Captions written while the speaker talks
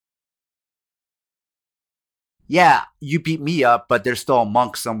Yeah, you beat me up, but there's still a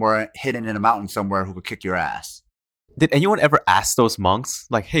monk somewhere hidden in a mountain somewhere who could kick your ass. Did anyone ever ask those monks,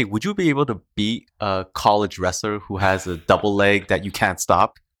 like, hey, would you be able to beat a college wrestler who has a double leg that you can't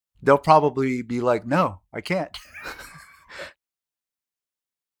stop? They'll probably be like, no, I can't.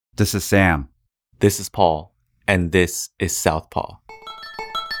 This is Sam. This is Paul, and this is Southpaw.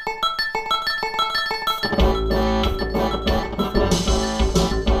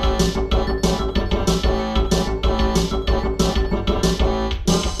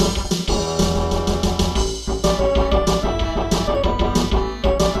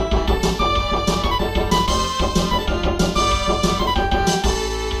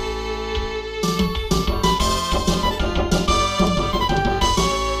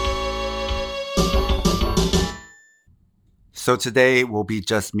 So today will be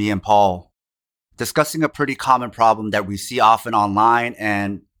just me and Paul discussing a pretty common problem that we see often online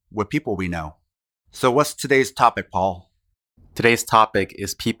and with people we know. So what's today's topic, Paul? Today's topic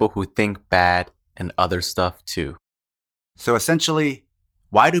is people who think bad and other stuff too. So essentially,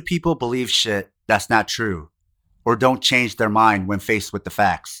 why do people believe shit that's not true or don't change their mind when faced with the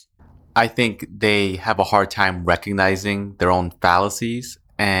facts? I think they have a hard time recognizing their own fallacies,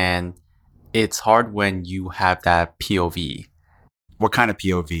 and it's hard when you have that POV. What kind of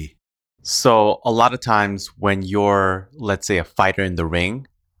POV? So a lot of times when you're, let's say, a fighter in the ring,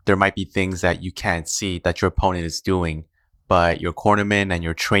 there might be things that you can't see that your opponent is doing, but your cornerman and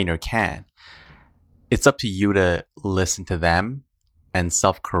your trainer can. It's up to you to listen to them and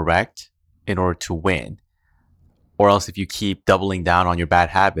self-correct in order to win. Or else if you keep doubling down on your bad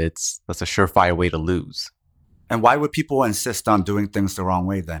habits, that's a surefire way to lose. And why would people insist on doing things the wrong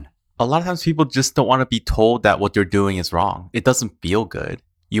way then? A lot of times people just don't want to be told that what they're doing is wrong. It doesn't feel good.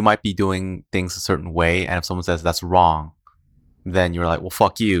 You might be doing things a certain way, and if someone says that's wrong, then you're like, well,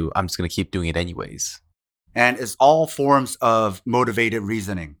 fuck you. I'm just going to keep doing it anyways. And it's all forms of motivated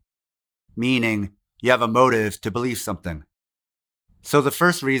reasoning, meaning you have a motive to believe something. So the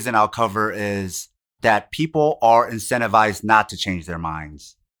first reason I'll cover is that people are incentivized not to change their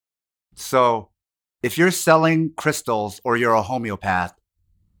minds. So if you're selling crystals or you're a homeopath,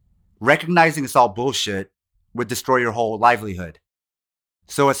 recognizing it's all bullshit would destroy your whole livelihood.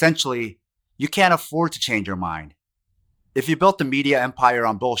 So essentially, you can't afford to change your mind. If you built a media empire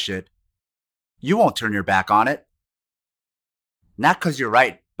on bullshit, you won't turn your back on it. Not because you're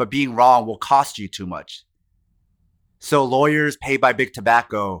right, but being wrong will cost you too much. So lawyers paid by big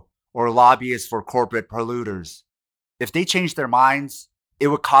tobacco or lobbyists for corporate polluters, if they changed their minds, it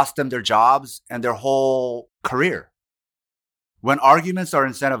would cost them their jobs and their whole career. When arguments are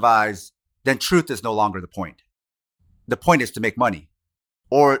incentivized, then truth is no longer the point. The point is to make money,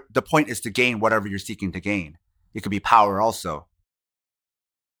 or the point is to gain whatever you're seeking to gain. It could be power also.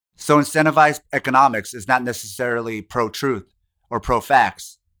 So incentivized economics is not necessarily pro-truth or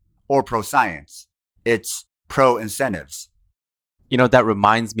pro-facts or pro-science. It's pro-incentives. You know, that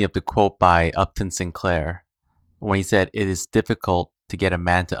reminds me of the quote by Upton Sinclair when he said, it is difficult to get a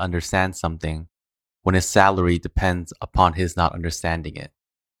man to understand something when his salary depends upon his not understanding it.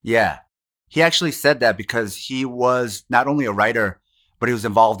 Yeah, he actually said that because he was not only a writer, but he was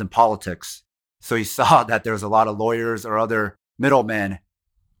involved in politics. So he saw that there was a lot of lawyers or other middlemen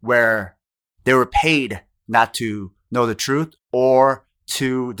where they were paid not to know the truth or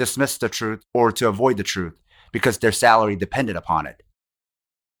to dismiss the truth or to avoid the truth because their salary depended upon it.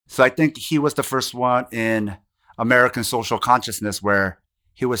 So I think he was the first one in American social consciousness where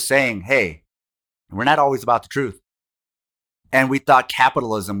he was saying, hey, we're not always about the truth. And we thought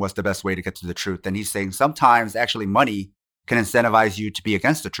capitalism was the best way to get to the truth. And he's saying sometimes actually money can incentivize you to be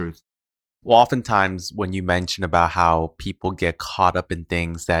against the truth. Well, oftentimes when you mention about how people get caught up in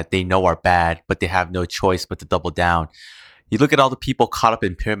things that they know are bad, but they have no choice but to double down, you look at all the people caught up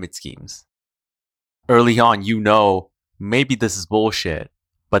in pyramid schemes. Early on, you know, maybe this is bullshit.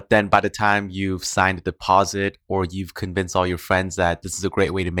 But then by the time you've signed a deposit or you've convinced all your friends that this is a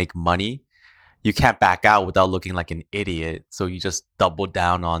great way to make money, you can't back out without looking like an idiot. So you just double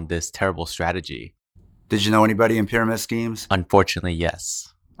down on this terrible strategy. Did you know anybody in pyramid schemes? Unfortunately,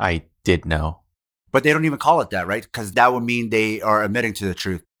 yes, I did know. But they don't even call it that, right? Because that would mean they are admitting to the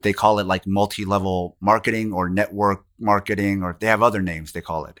truth. They call it like multi-level marketing or network marketing, or they have other names they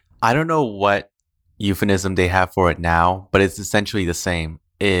call it. I don't know what euphemism they have for it now, but it's essentially the same.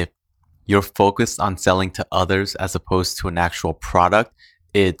 If you're focused on selling to others as opposed to an actual product,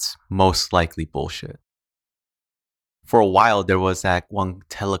 it's most likely bullshit. For a while, there was that one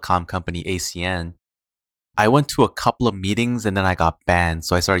telecom company, ACN. I went to a couple of meetings and then I got banned,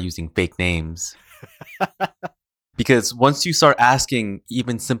 so I started using fake names. Because once you start asking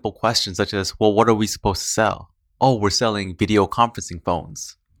even simple questions such as, well, what are we supposed to sell? oh, we're selling video conferencing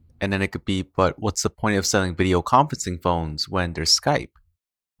phones. And then it could be, but what's the point of selling video conferencing phones when there's Skype?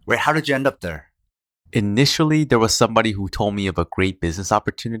 Wait, how did you end up there? Initially, there was somebody who told me of a great business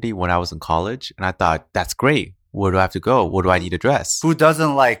opportunity when I was in college. And I thought, that's great. Where do I have to go? What do I need to dress? Who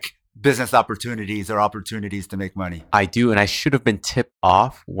doesn't like business opportunities or opportunities to make money? I do. And I should have been tipped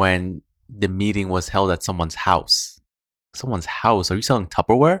off when the meeting was held at someone's house. Someone's house? Are you selling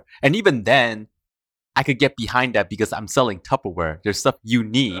Tupperware? And even then, I could get behind that because I'm selling Tupperware. There's stuff you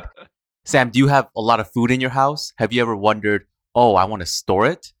need. Sam, do you have a lot of food in your house? Have you ever wondered, oh, I want to store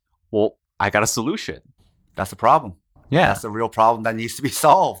it? Well, I got a solution. That's a problem. Yeah. That's a real problem that needs to be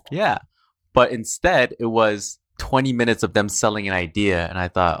solved. Yeah. But instead, it was 20 minutes of them selling an idea. And I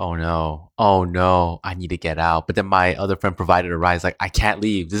thought, oh no, I need to get out. But then my other friend provided a ride. Like, I can't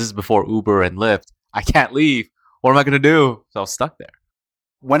leave. This is before Uber and Lyft. I can't leave. What am I going to do? So I was stuck there.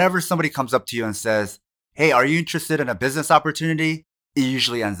 Whenever somebody comes up to you and says, hey, are you interested in a business opportunity? It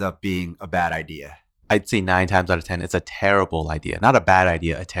usually ends up being a bad idea. I'd say 9 times out of 10, it's a terrible idea. Not a bad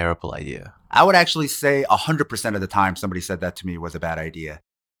idea, a terrible idea. I would actually say 100% of the time somebody said that to me was a bad idea.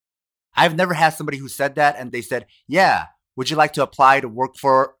 I've never had somebody who said that and they said, yeah, would you like to apply to work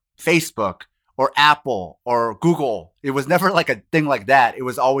for Facebook or Apple or Google? It was never like a thing like that. It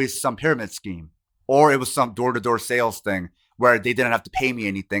was always some pyramid scheme, or it was some door-to-door sales thing where they didn't have to pay me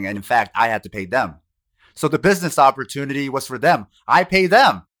anything. And in fact, I had to pay them. So the business opportunity was for them. I pay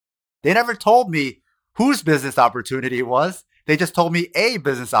them. They never told me whose business opportunity it was. They just told me a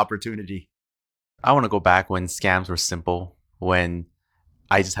business opportunity. I want to go back when scams were simple, when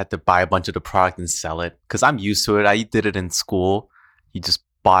I just had to buy a bunch of the product and sell it. Because I'm used to it. I did it in school. You just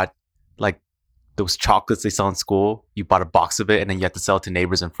bought like those chocolates they sell in school. You bought a box of it and then you have to sell it to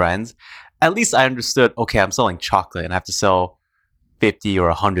neighbors and friends. At least I understood, okay, I'm selling chocolate and I have to sell 50 or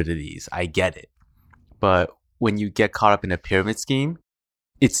 100 of these. I get it. But when you get caught up in a pyramid scheme,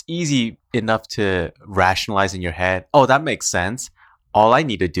 it's easy enough to rationalize in your head, oh, that makes sense. All I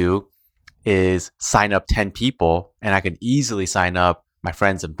need to do is sign up 10 people and I can easily sign up my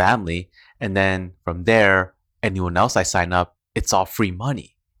friends and family. And then from there, anyone else I sign up, it's all free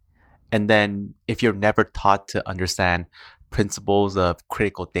money. And then if you're never taught to understand principles of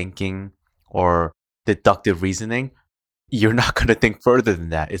critical thinking or deductive reasoning, you're not going to think further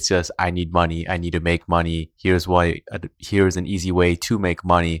than that. It's just, I need money. I need to make money. Here's an easy way to make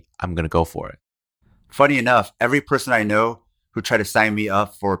money. I'm going to go for it. Funny enough, every person I know who tried to sign me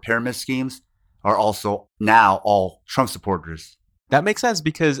up for pyramid schemes are also now all Trump supporters. That makes sense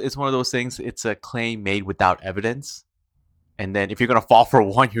because it's one of those things, it's a claim made without evidence. And then if you're going to fall for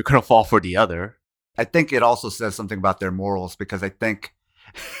one, you're going to fall for the other. I think it also says something about their morals because I think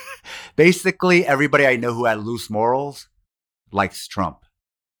basically everybody I know who had loose morals likes Trump.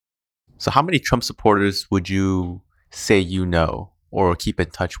 So how many Trump supporters would you say you know or keep in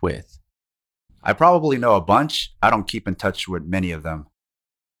touch with? I probably know a bunch. I don't keep in touch with many of them.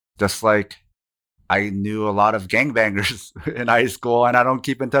 Just like I knew a lot of gangbangers in high school and I don't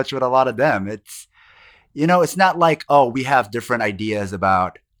keep in touch with a lot of them. It's not like, oh, we have different ideas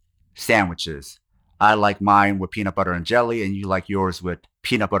about sandwiches. I like mine with peanut butter and jelly and you like yours with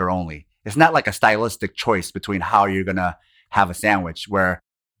peanut butter only. It's not like a stylistic choice between how you're going to have a sandwich where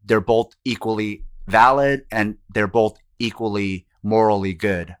they're both equally valid and they're both equally morally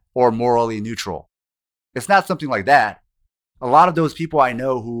good or morally neutral. It's not something like that. A lot of those people I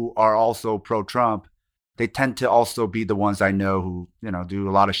know who are also pro-Trump, they tend to also be the ones I know who, do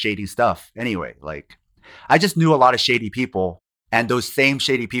a lot of shady stuff. Anyway, like I just knew a lot of shady people and those same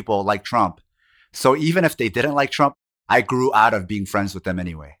shady people like Trump. So even if they didn't like Trump, I grew out of being friends with them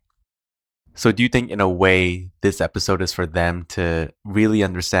anyway. So do you think in a way this episode is for them to really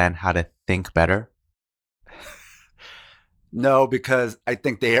understand how to think better? No, because I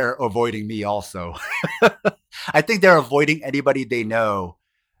think they are avoiding me also. I think they're avoiding anybody they know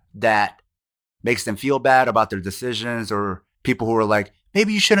that makes them feel bad about their decisions, or people who are like,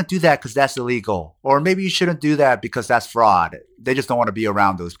 maybe you shouldn't do that because that's illegal, or maybe you shouldn't do that because that's fraud. They just don't want to be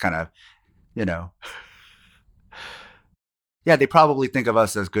around those kind of, Yeah, they probably think of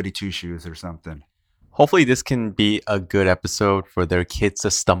us as goody two-shoes or something. Hopefully this can be a good episode for their kids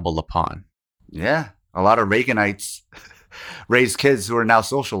to stumble upon. Yeah, a lot of Reaganites raised kids who are now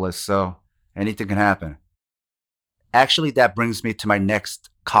socialists, so anything can happen. Actually, that brings me to my next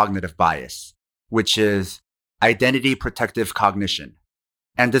cognitive bias, which is identity protective cognition.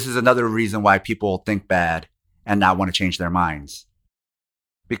 And this is another reason why people think bad and not want to change their minds.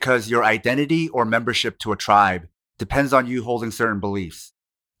 Because your identity or membership to a tribe depends on you holding certain beliefs.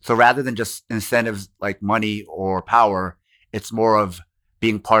 So rather than just incentives like money or power, it's more of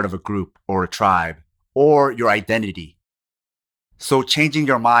being part of a group or a tribe or your identity. So changing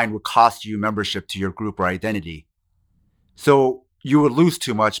your mind would cost you membership to your group or identity. So you would lose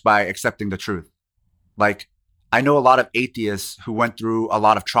too much by accepting the truth. Like, I know a lot of atheists who went through a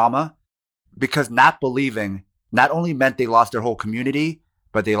lot of trauma because not believing not only meant they lost their whole community,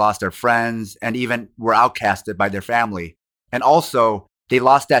 but they lost their friends and even were outcasted by their family. And also, they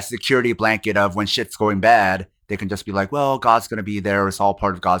lost that security blanket of when shit's going bad, they can just be like, well, God's going to be there. It's all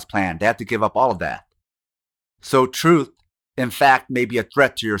part of God's plan. They have to give up all of that. So truth, in fact, may be a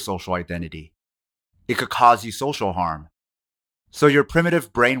threat to your social identity. It could cause you social harm. So your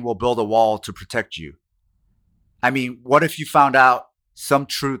primitive brain will build a wall to protect you. I mean, what if you found out some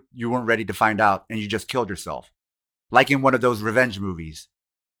truth you weren't ready to find out and you just killed yourself? Like in one of those revenge movies.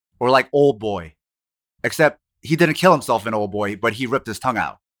 Or like Old Boy. Except he didn't kill himself in Old Boy, but he ripped his tongue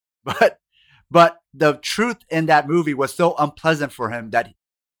out. But the truth in that movie was so unpleasant for him that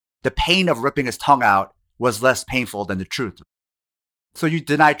the pain of ripping his tongue out was less painful than the truth. So you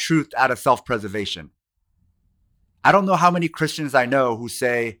deny truth out of self-preservation. I don't know how many Christians I know who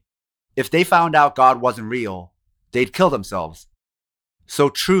say if they found out God wasn't real, they'd kill themselves. So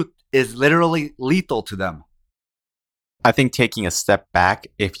truth is literally lethal to them. I think taking a step back,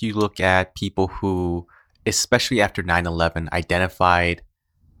 if you look at people who, especially after 9/11, identified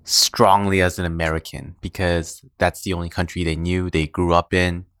strongly as an American because that's the only country they knew, they grew up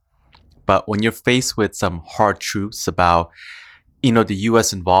in. But when you're faced with some hard truths about, the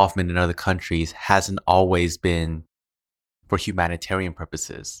US involvement in other countries hasn't always been for humanitarian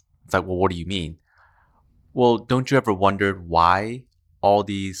purposes. It's like, well, what do you mean? Well, don't you ever wonder why all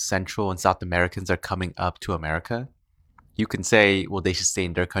these Central and South Americans are coming up to America? You can say, well, they should stay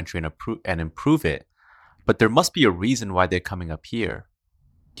in their country and improve it. But there must be a reason why they're coming up here.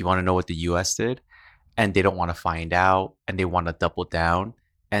 Do you want to know what the US did? And they don't want to find out, and they want to double down.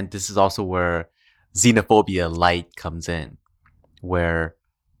 And this is also where xenophobia light comes in, where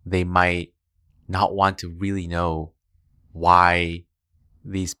they might not want to really know why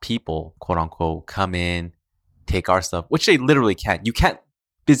these people, quote unquote, come in, take our stuff, which they literally can't. You can't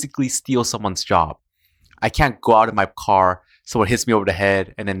physically steal someone's job. I can't go out in my car, someone hits me over the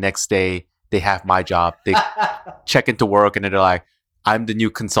head, and then next day they have my job. They check into work and they're like, I'm the new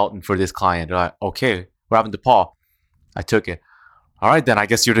consultant for this client. They're like, okay, what happened to Paul? I took it. All right, then I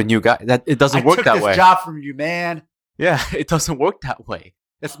guess you're the new guy. It doesn't work that way. I took this job from you, man. Yeah, it doesn't work that way.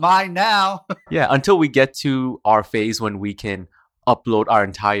 It's mine now. Yeah, until we get to our phase when we can upload our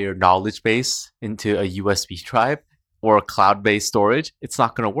entire knowledge base into a USB drive or a cloud-based storage, it's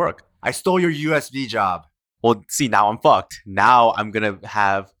not going to work. I stole your USB job. Well, see, now I'm fucked. Now I'm going to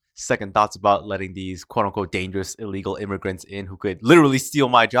have second thoughts about letting these quote-unquote dangerous illegal immigrants in who could literally steal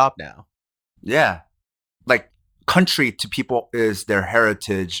my job now. Yeah. Like, country to people is their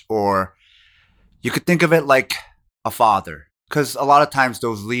heritage, or you could think of it like a father. Because a lot of times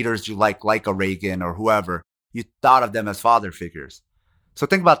those leaders you like a Reagan or whoever, you thought of them as father figures. So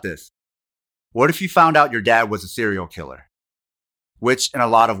think about this. What if you found out your dad was a serial killer? Which in a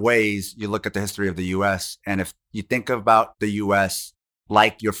lot of ways, you look at the history of the US, and if you think about the US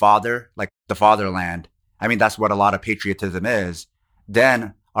like your father, like the fatherland, I mean, that's what a lot of patriotism is,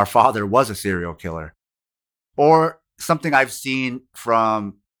 then our father was a serial killer. Or something I've seen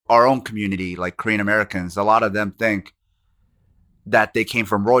from our own community, like Korean Americans, a lot of them think that they came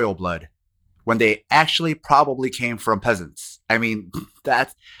from royal blood when they actually probably came from peasants. I mean,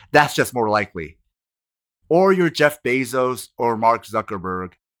 that's just more likely. Or you're Jeff Bezos or Mark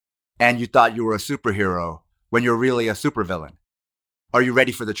Zuckerberg, and you thought you were a superhero when you're really a supervillain. Are you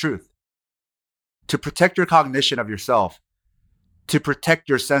ready for the truth? To protect your cognition of yourself, to protect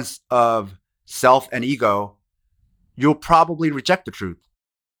your sense of self and ego, you'll probably reject the truth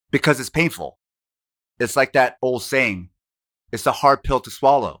because it's painful. It's like that old saying, it's a hard pill to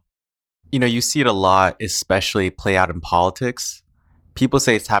swallow. You see it a lot, especially play out in politics. People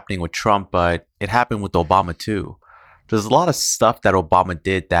say it's happening with Trump, but it happened with Obama too. There's a lot of stuff that Obama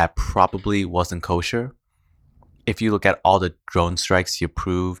did that probably wasn't kosher. If you look at all the drone strikes he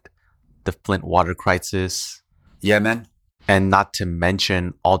approved, the Flint water crisis. Yemen. And not to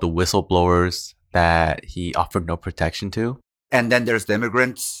mention all the whistleblowers that he offered no protection to. And then there's the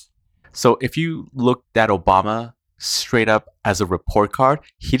immigrants. So if you looked at Obama straight up as a report card,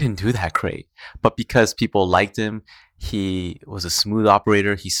 he didn't do that great. But because people liked him, he was a smooth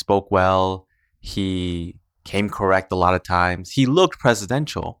operator. He spoke well. He came correct a lot of times. He looked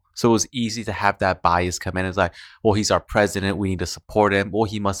presidential. So it was easy to have that bias come in. It's like, well, he's our president. We need to support him. Well,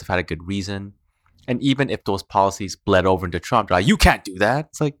 he must have had a good reason. And even if those policies bled over into Trump, they're like, you can't do that.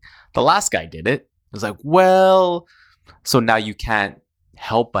 It's like, the last guy did it. It's like, well, so now you can't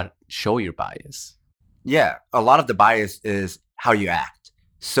help but show your bias. Yeah, a lot of the bias is how you act.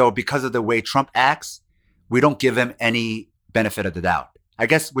 So because of the way Trump acts, we don't give him any benefit of the doubt. I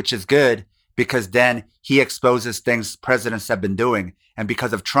guess which is good because then he exposes things presidents have been doing. And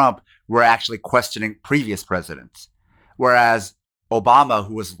because of Trump, we're actually questioning previous presidents. Whereas Obama,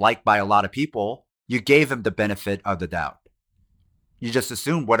 who was liked by a lot of people, you gave him the benefit of the doubt. You just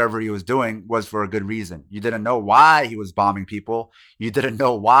assumed whatever he was doing was for a good reason. You didn't know why he was bombing people. You didn't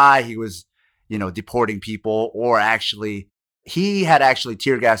know why he was, deporting people or actually, he had actually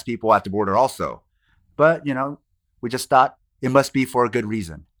tear gassed people at the border also. But, we just thought it must be for a good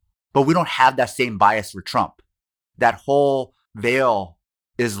reason. But we don't have that same bias for Trump. That whole veil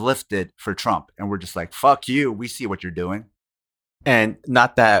is lifted for Trump. And we're just like, fuck you. We see what you're doing. And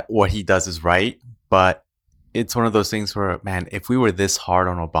not that what he does is right, but it's one of those things where, man, if we were this hard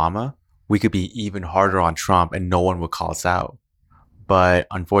on Obama, we could be even harder on Trump and no one would call us out. But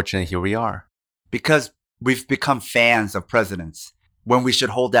unfortunately, here we are. Because we've become fans of presidents when we should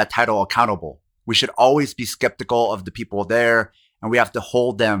hold that title accountable. We should always be skeptical of the people there, and we have to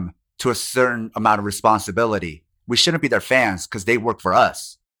hold them to a certain amount of responsibility. We shouldn't be their fans because they work for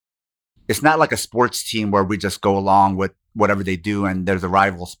us. It's not like a sports team where we just go along with whatever they do and there's a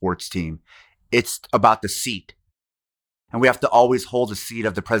rival sports team. It's about the seat. And we have to always hold the seat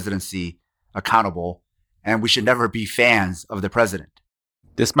of the presidency accountable, and we should never be fans of the president.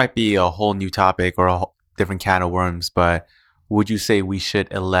 This might be a whole new topic or a different can of worms, but would you say we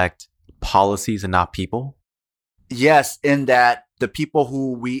should elect policies and not people? Yes, in that the people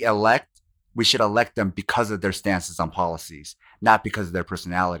who we elect, we should elect them because of their stances on policies, not because of their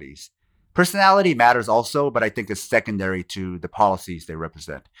personalities. Personality matters also, but I think it's secondary to the policies they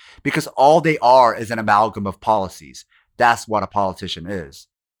represent because all they are is an amalgam of policies. That's what a politician is.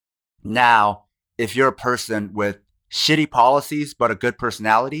 Now, if you're a person with shitty policies but a good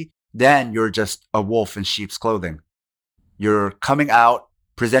personality, then you're just a wolf in sheep's clothing. You're coming out,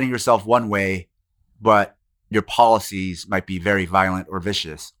 presenting yourself one way, but your policies might be very violent or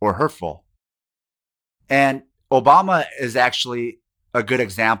vicious or hurtful. And Obama is actually a good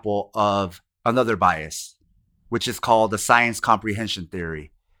example of another bias, which is called the science comprehension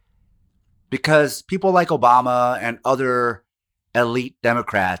theory. Because people like Obama and other elite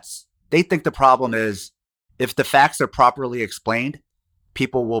Democrats, they think the problem is if the facts are properly explained,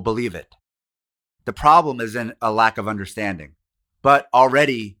 people will believe it. The problem is in a lack of understanding. But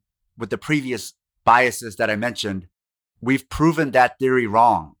already, with the previous biases that I mentioned, we've proven that theory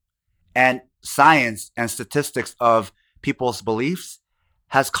wrong. And science and statistics of people's beliefs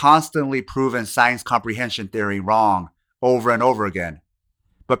has constantly proven science comprehension theory wrong over and over again.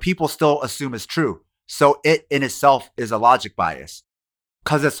 But people still assume it's true. So it in itself is a logic bias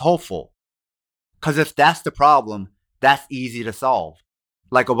because it's hopeful. Because if that's the problem, that's easy to solve.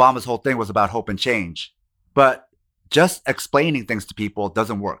 Like Obama's whole thing was about hope and change. But just explaining things to people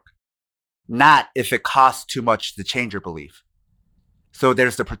doesn't work. Not if it costs too much to change your belief. So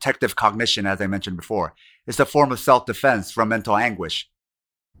there's the protective cognition, as I mentioned before. It's a form of self-defense from mental anguish.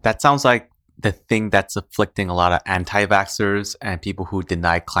 That sounds like the thing that's afflicting a lot of anti-vaxxers and people who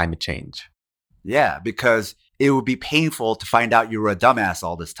deny climate change. Yeah, because it would be painful to find out you were a dumbass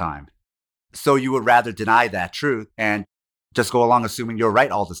all this time. So you would rather deny that truth and just go along assuming you're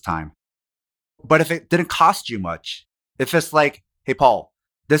right all this time. But if it didn't cost you much, if it's like, hey, Paul,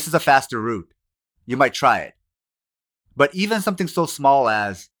 this is a faster route, you might try it. But even something so small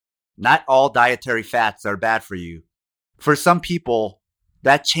as not all dietary fats are bad for you, for some people,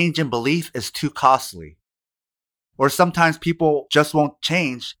 that change in belief is too costly. Or sometimes people just won't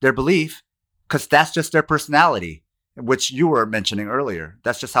change their belief because that's just their personality, which you were mentioning earlier.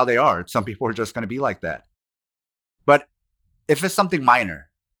 That's just how they are. Some people are just going to be like that. But if it's something minor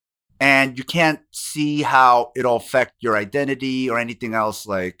and you can't see how it'll affect your identity or anything else,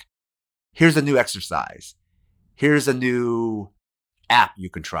 like here's a new exercise. Here's a new app you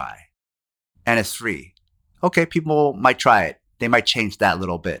can try and it's free. Okay, people might try it. They might change that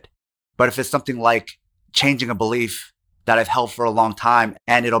little bit. But if it's something like changing a belief that I've held for a long time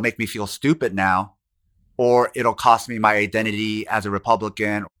and it'll make me feel stupid now, or it'll cost me my identity as a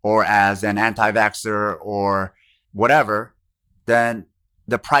Republican or as an anti-vaxxer or whatever, then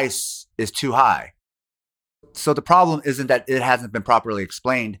the price is too high. So the problem isn't that it hasn't been properly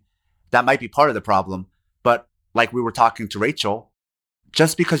explained. That might be part of the problem. But like we were talking to Rachel,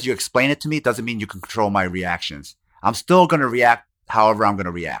 just because you explain it to me doesn't mean you can control my reactions. I'm still going to react however I'm going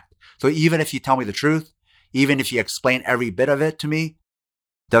to react. So even if you tell me the truth, even if you explain every bit of it to me,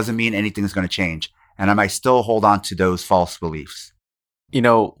 doesn't mean anything's going to change. And I might still hold on to those false beliefs. You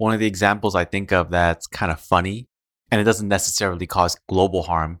know, one of the examples I think of that's kind of funny, and it doesn't necessarily cause global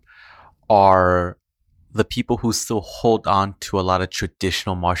harm, are the people who still hold on to a lot of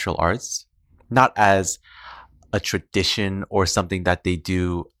traditional martial arts, not as a tradition or something that they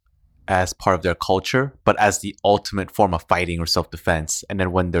do as part of their culture, but as the ultimate form of fighting or self-defense. And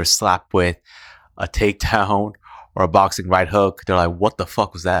then when they're slapped with a takedown or a boxing right hook, they're like, what the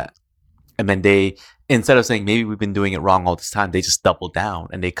fuck was that? And then they, instead of saying, maybe we've been doing it wrong all this time, they just double down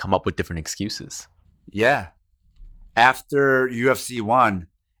and they come up with different excuses. Yeah. After UFC 1,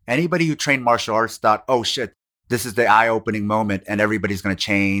 anybody who trained martial arts thought, oh shit, this is the eye-opening moment and everybody's going to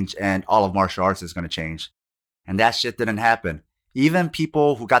change and all of martial arts is going to change. And that shit didn't happen. Even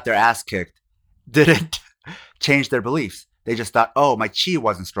people who got their ass kicked didn't change their beliefs. They just thought, oh, my chi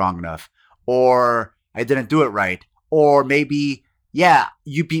wasn't strong enough, or I didn't do it right, or maybe, yeah,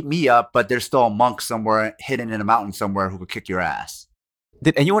 you beat me up, but there's still a monk somewhere hidden in a mountain somewhere who could kick your ass.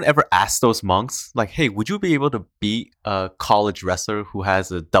 Did anyone ever ask those monks, like, hey, would you be able to beat a college wrestler who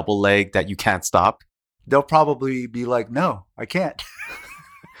has a double leg that you can't stop? They'll probably be like, no, I can't.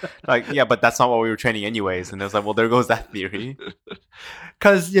 Like, yeah, but that's not what we were training anyways. And it was like, well, there goes that theory.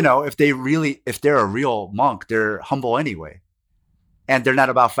 Because, if they're a real monk, they're humble anyway. And they're not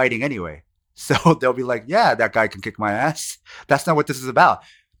about fighting anyway. So they'll be like, yeah, that guy can kick my ass. That's not what this is about.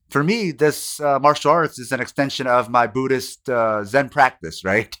 For me, this martial arts is an extension of my Buddhist Zen practice,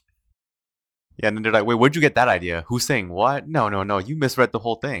 right? Yeah, and then they're like, wait, where'd you get that idea? Who's saying what? No, you misread the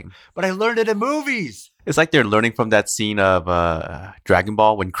whole thing. But I learned it in movies. It's like they're learning from that scene of Dragon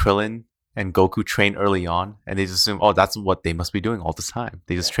Ball when Krillin and Goku train early on, and they just assume, oh, that's what they must be doing all the time.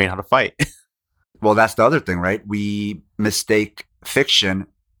 They just train how to fight. Well, that's the other thing, right? We mistake fiction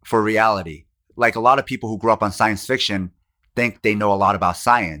for reality. Like a lot of people who grew up on science fiction think they know a lot about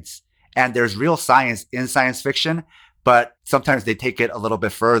science. And there's real science in science fiction, but sometimes they take it a little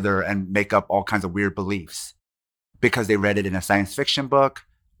bit further and make up all kinds of weird beliefs because they read it in a science fiction book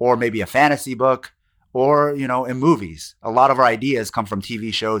or maybe a fantasy book or, in movies. A lot of our ideas come from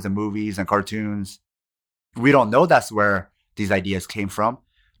TV shows and movies and cartoons. We don't know that's where these ideas came from,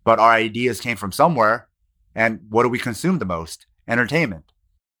 but our ideas came from somewhere. And what do we consume the most? Entertainment.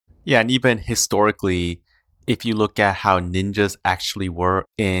 Yeah, and even historically, if you look at how ninjas actually were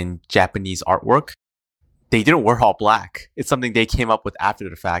in Japanese artwork, they didn't wear all black. It's something they came up with after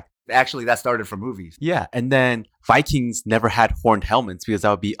the fact. Actually, that started from movies. Yeah, and then Vikings never had horned helmets because that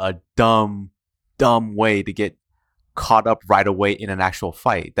would be a dumb way to get caught up right away in an actual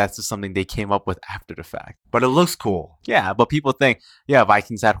fight. That's just something they came up with after the fact. But it looks cool. Yeah, but people think, yeah,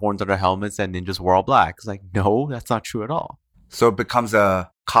 Vikings had horns on their helmets and ninjas were all black. It's like, no, that's not true at all. So it becomes a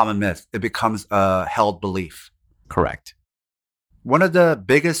common myth. It becomes a held belief. Correct. One of the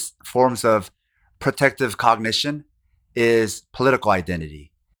biggest forms of protective cognition is political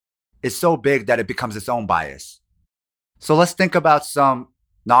identity. It's so big that it becomes its own bias. So let's think about some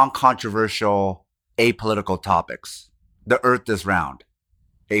non-controversial, apolitical topics. The earth is round.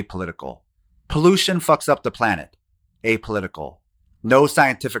 Apolitical. Pollution fucks up the planet. Apolitical. No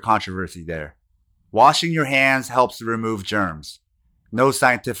scientific controversy there. Washing your hands helps remove germs. No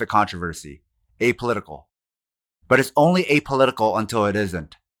scientific controversy. Apolitical. But it's only apolitical until it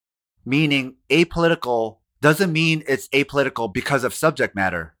isn't. Meaning apolitical doesn't mean it's apolitical because of subject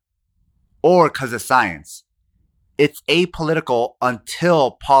matter or because of science. It's apolitical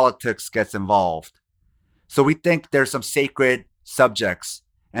until politics gets involved. So we think there's some sacred subjects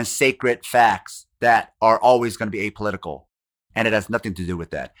and sacred facts that are always going to be apolitical. And it has nothing to do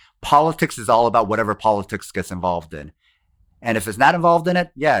with that. Politics is all about whatever politics gets involved in. And if it's not involved in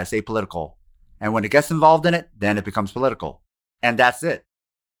it, yeah, it's apolitical. And when it gets involved in it, then it becomes political. And that's it.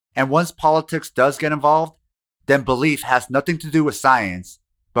 And once politics does get involved, then belief has nothing to do with science,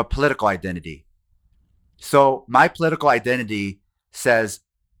 but political identity. So my political identity says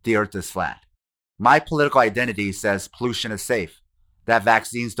the earth is flat. My political identity says pollution is safe, that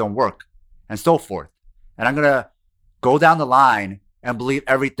vaccines don't work, and so forth. And I'm going to go down the line and believe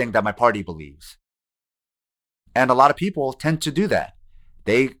everything that my party believes. And a lot of people tend to do that.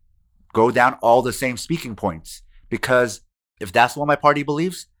 They go down all the same speaking points because if that's what my party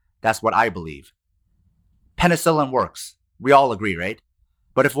believes, that's what I believe. Penicillin works. We all agree, right?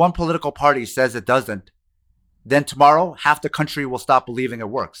 But if one political party says it doesn't, then tomorrow half the country will stop believing it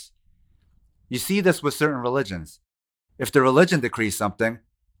works. You see this with certain religions. If the religion decrees something,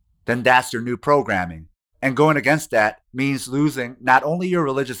 then that's your new programming. And going against that means losing not only your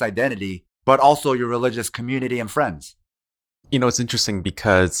religious identity, but also your religious community and friends. It's interesting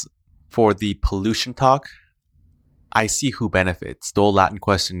because for the pollution talk, I see who benefits. The old Latin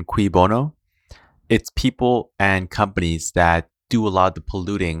question, cui bono? It's people and companies that do a lot of the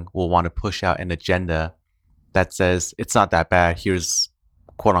polluting will want to push out an agenda that says it's not that bad. Here's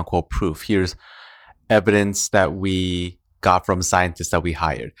quote unquote proof. Here's evidence that we got from scientists that we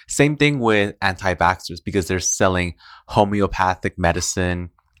hired. Same thing with anti-vaxxers because they're selling homeopathic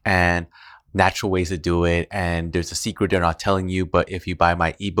medicine and natural ways to do it. And there's a secret they're not telling you, but if you buy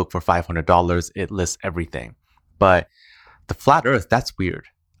my ebook for $500, it lists everything. But the flat earth, that's weird.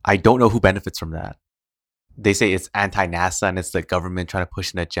 I don't know who benefits from that. They say it's anti-NASA and it's the government trying to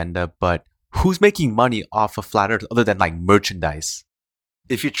push an agenda, but who's making money off of flat earth other than like merchandise?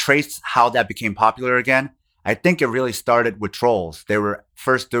 If you trace how that became popular again, I think it really started with trolls. They were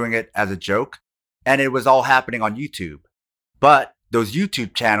first doing it as a joke, and it was all happening on YouTube. But those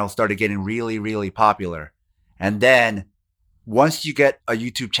YouTube channels started getting really, really popular. And then once you get a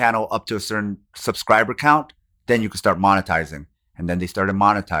YouTube channel up to a certain subscriber count, then you can start monetizing. And then they started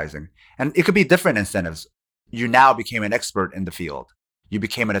monetizing. And it could be different incentives. You now became an expert in the field. You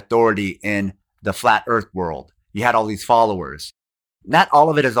became an authority in the flat earth world. You had all these followers. Not all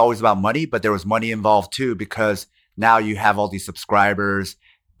of it is always about money, but there was money involved too, because now you have all these subscribers,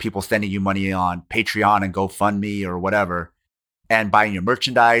 people sending you money on Patreon and GoFundMe or whatever, and buying your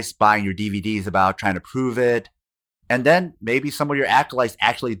merchandise, buying your DVDs about trying to prove it. And then maybe some of your acolytes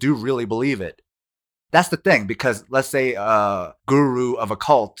actually do really believe it. That's the thing, because let's say a guru of a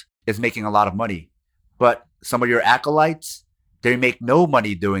cult is making a lot of money, but some of your acolytes, they make no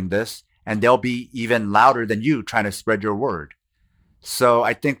money doing this, and they'll be even louder than you trying to spread your word. So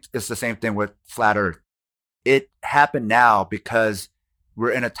I think it's the same thing with flat earth. It happened now because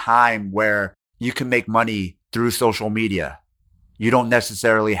we're in a time where you can make money through social media. You don't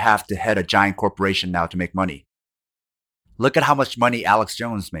necessarily have to head a giant corporation now to make money. Look at how much money Alex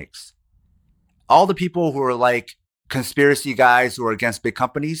Jones makes. All the people who are like conspiracy guys who are against big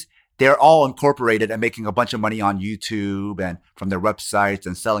companies, they're all incorporated and making a bunch of money on YouTube and from their websites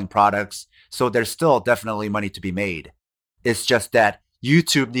and selling products. So there's still definitely money to be made. It's just that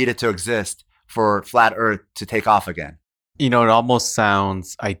YouTube needed to exist for flat earth to take off again. You know, it almost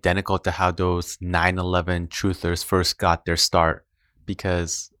sounds identical to how those 9/11 truthers first got their start,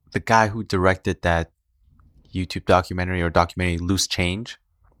 because the guy who directed that YouTube documentary, Loose Change,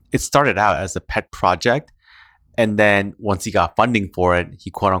 it started out as a pet project. And then once he got funding for it, he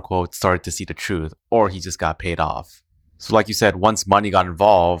quote unquote started to see the truth, or he just got paid off. So like you said, once money got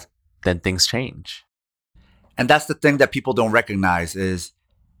involved, then things change. And that's the thing that people don't recognize is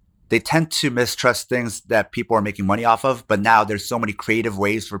they tend to mistrust things that people are making money off of. But now there's so many creative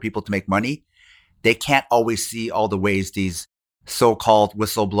ways for people to make money. They can't always see all the ways these so-called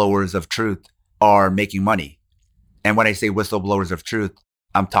whistleblowers of truth are making money. And when I say whistleblowers of truth,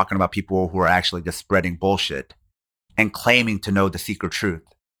 I'm talking about people who are actually just spreading bullshit and claiming to know the secret truth.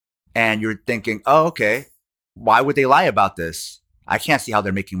 And you're thinking, oh, okay, why would they lie about this? I can't see how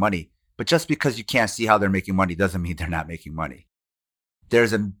they're making money. But just because you can't see how they're making money doesn't mean they're not making money.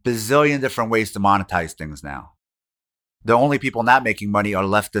 There's a bazillion different ways to monetize things now. The only people not making money are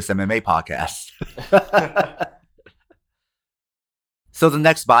leftist MMA podcasts. So the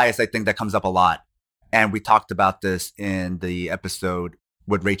next bias, I think, that comes up a lot, and we talked about this in the episode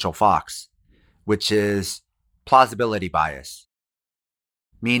with Rachel Fox, which is plausibility bias.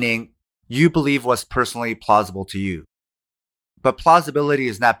 Meaning you believe what's personally plausible to you. But plausibility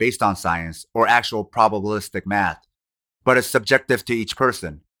is not based on science or actual probabilistic math, but it's subjective to each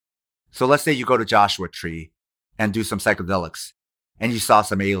person. So let's say you go to Joshua Tree and do some psychedelics and you saw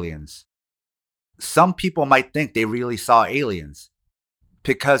some aliens. Some people might think they really saw aliens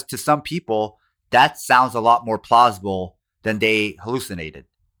because to some people, that sounds a lot more plausible than they hallucinated.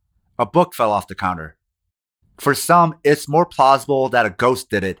 A book fell off the counter. For some, it's more plausible that a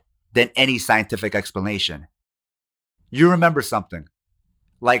ghost did it than any scientific explanation. You remember something,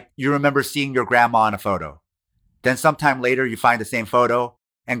 like you remember seeing your grandma in a photo. Then sometime later you find the same photo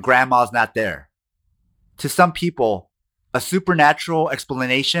and grandma's not there. To some people, a supernatural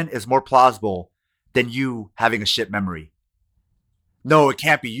explanation is more plausible than you having a shit memory. No, it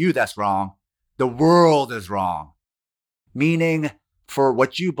can't be you that's wrong. The world is wrong. Meaning, for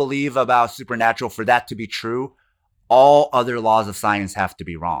what you believe about supernatural, for that to be true, all other laws of science have to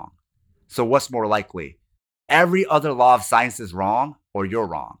be wrong. So what's more likely? Every other law of science is wrong, or you're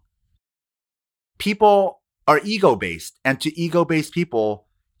wrong. People are ego-based, and to ego-based people,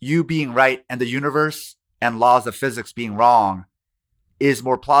 you being right and the universe and laws of physics being wrong is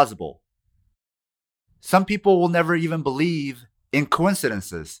more plausible. Some people will never even believe in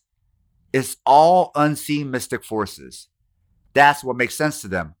coincidences. It's all unseen mystic forces. That's what makes sense to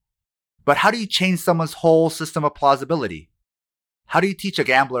them. But how do you change someone's whole system of plausibility? How do you teach a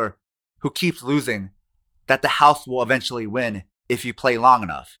gambler who keeps losing that the house will eventually win if you play long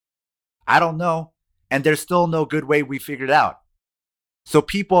enough? I don't know, and there's still no good way we figured out. So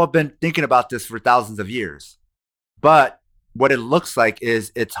people have been thinking about this for thousands of years. But what it looks like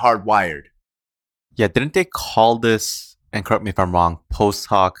is it's hardwired. Yeah, didn't they call this, and correct me if I'm wrong, post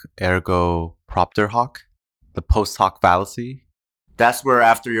hoc ergo propter hoc? The post hoc fallacy? That's where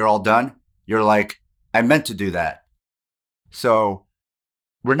after you're all done, you're like, I meant to do that. So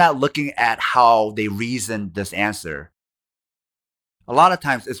we're not looking at how they reasoned this answer. A lot of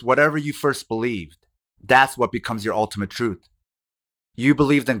times it's whatever you first believed. That's what becomes your ultimate truth. You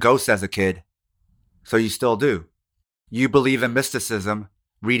believed in ghosts as a kid, so you still do. You believe in mysticism,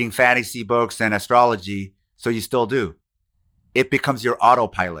 reading fantasy books and astrology, so you still do. It becomes your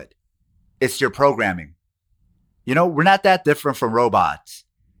autopilot. It's your programming. We're not that different from robots.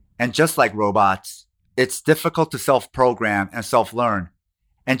 And just like robots, it's difficult to self-program and self-learn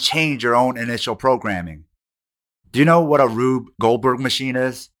and change your own initial programming. Do you know what a Rube Goldberg machine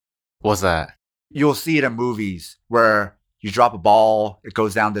is? What's that? You'll see it in movies where you drop a ball, it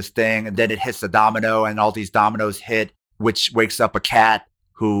goes down this thing, and then it hits a domino, and all these dominoes hit, which wakes up a cat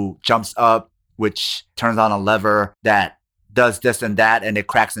who jumps up, which turns on a lever that does this and that, and it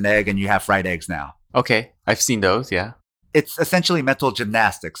cracks an egg, and you have fried eggs now. Okay, I've seen those, yeah. It's essentially mental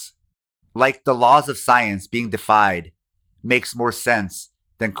gymnastics. Like the laws of science being defied makes more sense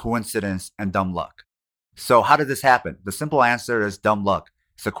than coincidence and dumb luck. So how did this happen? The simple answer is dumb luck.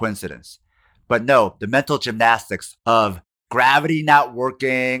 It's a coincidence. But no, the mental gymnastics of gravity not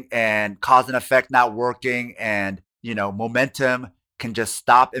working and cause and effect not working and, momentum can just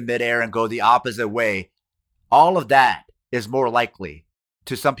stop in midair and go the opposite way. All of that is more likely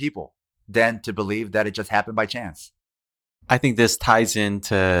to some people than to believe that it just happened by chance. I think this ties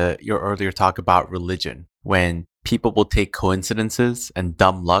into your earlier talk about religion, when people will take coincidences and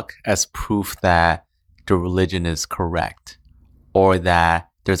dumb luck as proof that the religion is correct, or that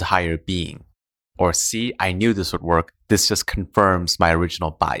there's a higher being, or see, I knew this would work. This just confirms my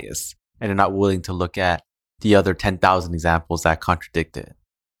original bias. And they're not willing to look at the other 10,000 examples that contradict it.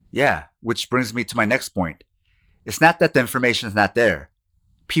 Yeah, which brings me to my next point. It's not that the information is not there.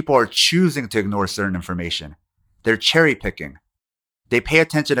 People are choosing to ignore certain information. They're cherry picking. They pay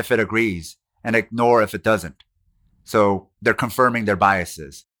attention if it agrees and ignore if it doesn't. So they're confirming their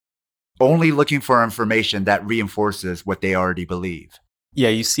biases, only looking for information that reinforces what they already believe. Yeah,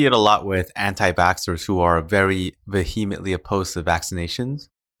 you see it a lot with anti-vaxxers who are very vehemently opposed to vaccinations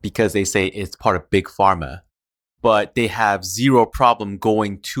because they say it's part of big pharma, but they have zero problem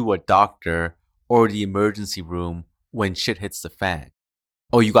going to a doctor or the emergency room when shit hits the fan.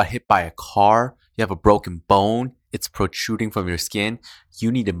 Oh, you got hit by a car, you have a broken bone, it's protruding from your skin, you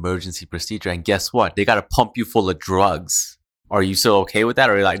need emergency procedure, and guess what? They gotta pump you full of drugs. Are you still okay with that?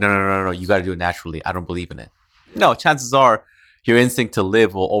 Or are you like, no, you gotta do it naturally, I don't believe in it? No, chances are your instinct to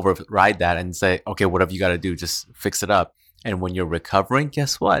live will override that and say, okay, whatever you gotta do, just fix it up. And when you're recovering,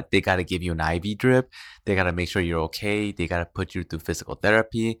 guess what? They gotta give you an IV drip, they gotta make sure you're okay, they gotta put you through physical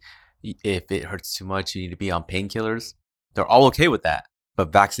therapy. If it hurts too much, you need to be on painkillers. They're all okay with that.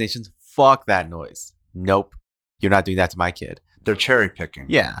 But vaccinations, fuck that noise. Nope. You're not doing that to my kid. They're cherry picking.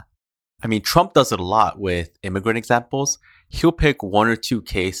 Yeah. I mean, Trump does it a lot with immigrant examples. He'll pick one or two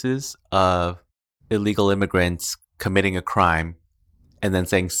cases of illegal immigrants committing a crime and then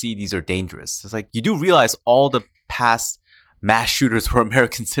saying, see, these are dangerous. It's like, you do realize all the past mass shooters were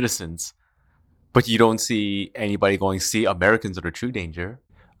American citizens, but you don't see anybody going, see, Americans are the true danger.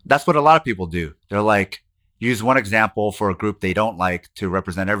 That's what a lot of people do. They're like, use one example for a group they don't like to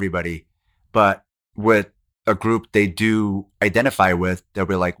represent everybody. But with a group they do identify with, they'll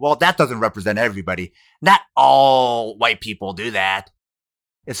be like, well, that doesn't represent everybody. Not all white people do that.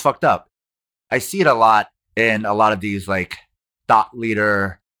 It's fucked up. I see it a lot in a lot of these like thought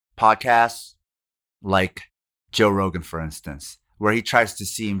leader podcasts, like Joe Rogan, for instance, where he tries to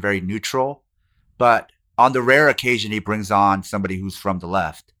seem very neutral. But on the rare occasion he brings on somebody who's from the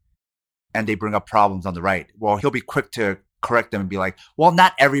left and they bring up problems on the right, well, he'll be quick to correct them and be like, well,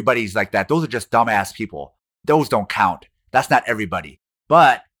 not everybody's like that. Those are just dumbass people. Those don't count. That's not everybody.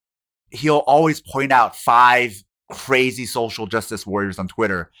 But he'll always point out 5 crazy social justice warriors on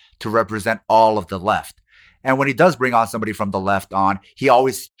Twitter to represent all of the left. And when he does bring on somebody from the left on, he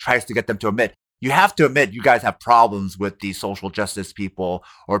always tries to get them to admit, you have to admit you guys have problems with these social justice people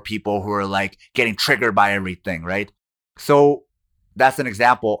or people who are like getting triggered by everything, right? So that's an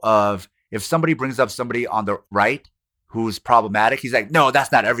example of if somebody brings up somebody on the right who's problematic, he's like, no,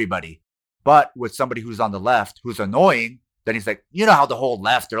 that's not everybody. But with somebody who's on the left who's annoying, then he's like, you know how the whole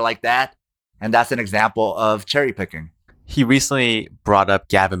left are like that? And that's an example of cherry picking. He recently brought up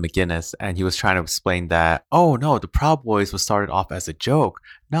Gavin McInnes and he was trying to explain that, oh no, the Proud Boys was started off as a joke.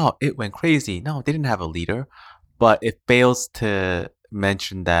 No, it went crazy. No, they didn't have a leader. But it fails to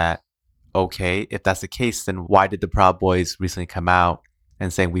mention that, okay, if that's the case, then why did the Proud Boys recently come out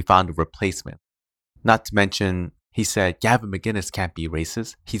and saying we found a replacement? Not to mention, he said Gavin McInnes can't be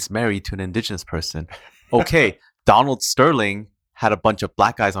racist. He's married to an indigenous person. Okay, Donald Sterling had a bunch of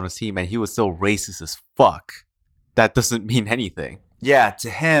black guys on his team and he was still racist as fuck. That doesn't mean anything. Yeah, to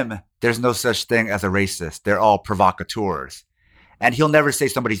him, there's no such thing as a racist. They're all provocateurs. And he'll never say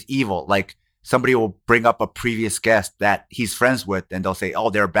somebody's evil. Like, somebody will bring up a previous guest that he's friends with and they'll say, oh,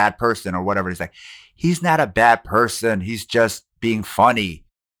 they're a bad person or whatever. He's like, he's not a bad person. He's just being funny.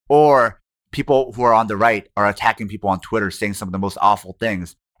 Or people who are on the right are attacking people on Twitter, saying some of the most awful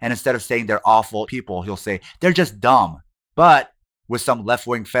things. And instead of saying they're awful people, he'll say they're just dumb. But with some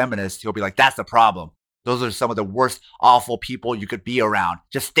left-wing feminists, he'll be like, that's the problem. Those are some of the worst, awful people you could be around.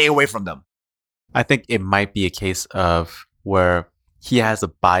 Just stay away from them. I think it might be a case of where he has a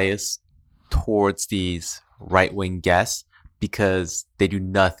bias towards these right-wing guests because they do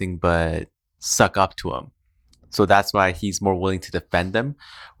nothing but suck up to him. So that's why he's more willing to defend them.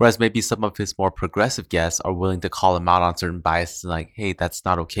 Whereas maybe some of his more progressive guests are willing to call him out on certain biases and like, hey, that's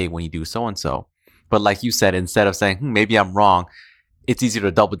not okay when you do so-and-so. But like you said, instead of saying, maybe I'm wrong, it's easier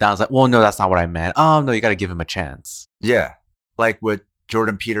to double down. It's like, well, no, that's not what I meant. Oh, no, you got to give him a chance. Yeah. Like with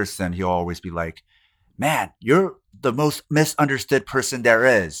Jordan Peterson, he'll always be like, man, you're the most misunderstood person there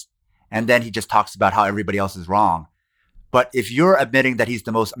is. And then he just talks about how everybody else is wrong. But if you're admitting that he's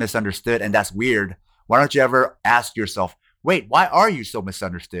the most misunderstood and that's weird, why don't you ever ask yourself, wait, why are you so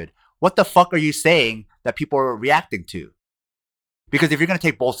misunderstood? What the fuck are you saying that people are reacting to? Because if you're going to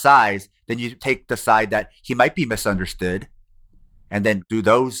take both sides, then you take the side that he might be misunderstood and then do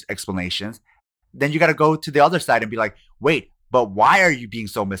those explanations. Then you got to go to the other side and be like, wait, but why are you being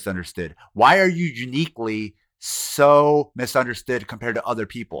so misunderstood? Why are you uniquely so misunderstood compared to other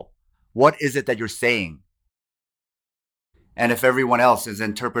people? What is it that you're saying? And if everyone else is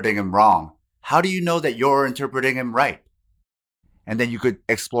interpreting him wrong, how do you know that you're interpreting him right? And then you could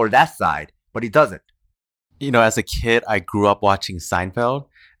explore that side, but he doesn't. You know, as a kid, I grew up watching Seinfeld,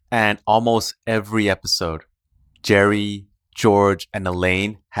 and almost every episode, Jerry, George, and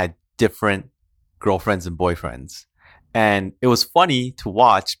Elaine had different girlfriends and boyfriends. And it was funny to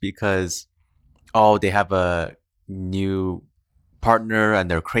watch because, oh, they have a new partner and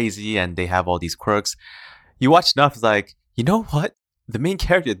they're crazy and they have all these quirks. You watch enough, it's like, you know what? The main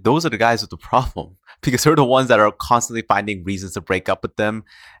character, those are the guys with the problem because they're the ones that are constantly finding reasons to break up with them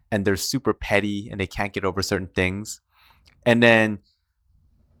and they're super petty and they can't get over certain things. And then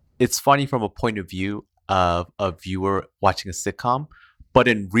it's funny from a point of view of a viewer watching a sitcom, but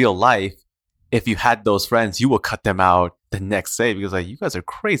in real life, if you had those friends, you would cut them out the next day because like, you guys are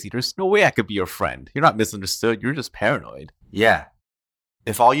crazy. There's no way I could be your friend. You're not misunderstood. You're just paranoid. Yeah.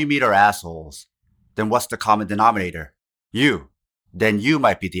 If all you meet are assholes, then what's the common denominator? You. Then you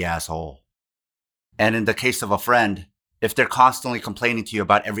might be the asshole. And in the case of a friend, if they're constantly complaining to you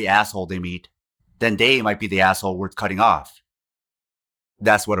about every asshole they meet, then they might be the asshole worth cutting off.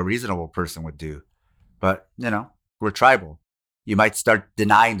 That's what a reasonable person would do. But, we're tribal. You might start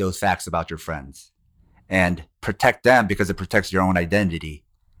denying those facts about your friends and protect them because it protects your own identity.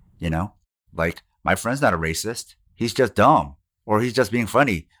 Like, my friend's not a racist. He's just dumb, or he's just being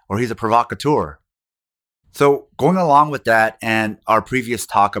funny, or he's a provocateur. So going along with that and our previous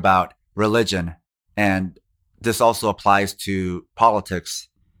talk about religion, and this also applies to politics,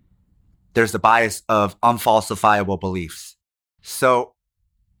 there's the bias of unfalsifiable beliefs. So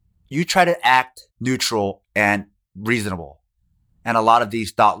you try to act neutral and reasonable. And a lot of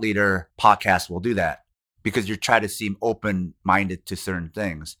these thought leader podcasts will do that because you try to seem open-minded to certain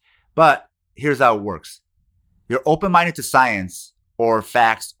things. But here's how it works. You're open-minded to science or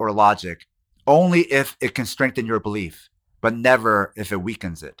facts or logic only if it can strengthen your belief, but never if it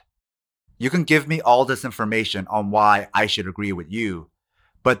weakens it. You can give me all this information on why I should agree with you,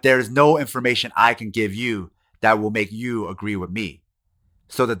 but there's no information I can give you that will make you agree with me.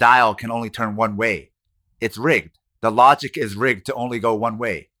 So the dial can only turn one way. It's rigged. The logic is rigged to only go one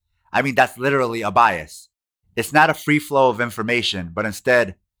way. I mean, that's literally a bias. It's not a free flow of information, but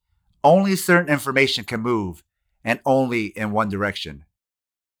instead, only certain information can move, and only in one direction.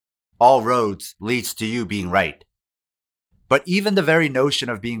 All roads leads to you being right. But even the very notion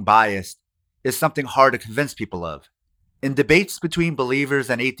of being biased is something hard to convince people of. In debates between believers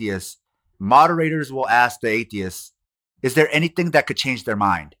and atheists, moderators will ask the atheists, is there anything that could change their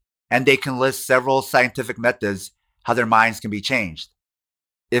mind? And they can list several scientific methods how their minds can be changed.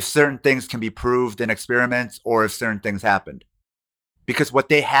 If certain things can be proved in experiments or if certain things happened. Because what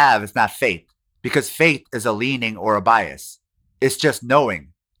they have is not faith. Because faith is a leaning or a bias. It's just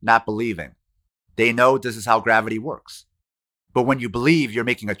knowing, not believing. They know this is how gravity works. But when you believe, you're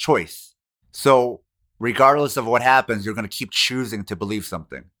making a choice. So regardless of what happens, you're going to keep choosing to believe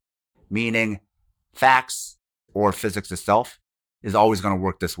something, meaning facts or physics itself is always going to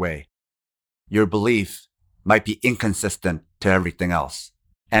work this way. Your belief might be inconsistent to everything else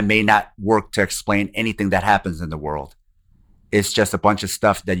and may not work to explain anything that happens in the world. It's just a bunch of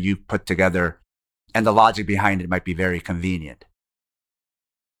stuff that you put together, and the logic behind it might be very convenient.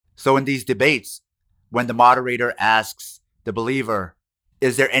 So in these debates, when the moderator asks the believer,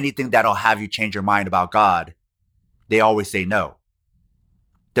 is there anything that'll have you change your mind about God? They always say no.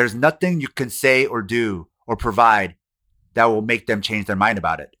 There's nothing you can say or do or provide that will make them change their mind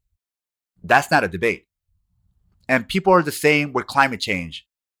about it. That's not a debate. And people are the same with climate change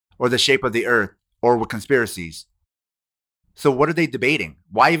or the shape of the earth or with conspiracies. So what are they debating?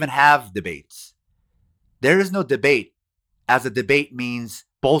 Why even have debates? There is no debate, as a debate means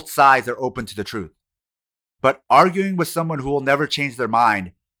both sides are open to the truth. But arguing with someone who will never change their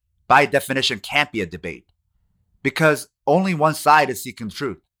mind, by definition, can't be a debate, because only one side is seeking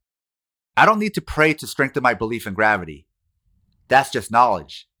truth. I don't need to pray to strengthen my belief in gravity. That's just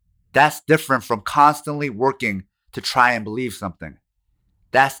knowledge. That's different from constantly working to try and believe something.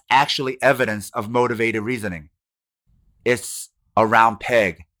 That's actually evidence of motivated reasoning. It's a round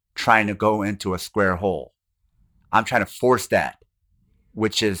peg trying to go into a square hole. I'm trying to force that,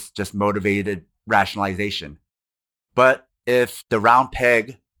 which is just motivated rationalization. But if the round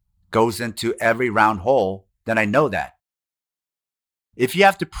peg goes into every round hole, then I know that. If you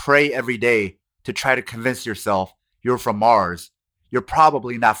have to pray every day to try to convince yourself you're from Mars, you're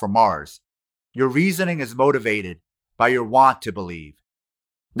probably not from Mars. Your reasoning is motivated by your want to believe,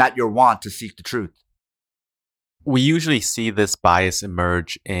 not your want to seek the truth. We usually see this bias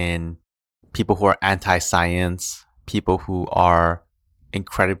emerge in people who are anti-science, people who are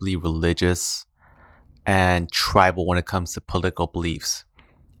incredibly religious and tribal when it comes to political beliefs.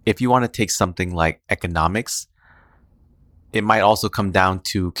 If you want to take something like economics, it might also come down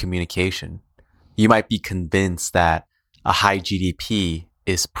to communication. You might be convinced that a high GDP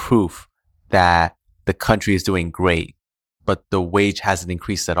is proof that the country is doing great, but the wage hasn't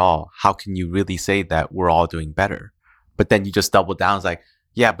increased at all. How can you really say that we're all doing better? But then you just double down. It's like,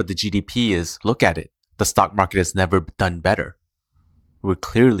 yeah, but the GDP is, look at it. The stock market has never done better. We're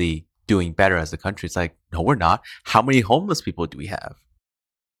clearly doing better as a country. It's like, no, we're not. How many homeless people do we have?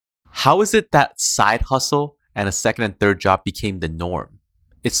 How is it that side hustle and a second and third job became the norm?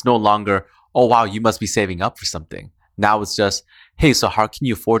 It's no longer, oh, wow, you must be saving up for something. Now it's just, hey, so how can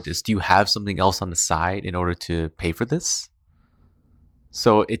you afford this? Do you have something else on the side in order to pay for this?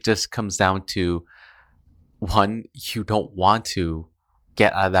 So it just comes down to, one, you don't want to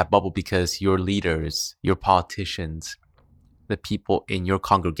get out of that bubble because your leaders, your politicians, the people in your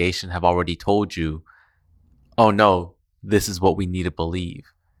congregation have already told you, oh no, this is what we need to believe.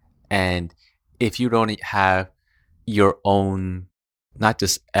 And if you don't have your own, not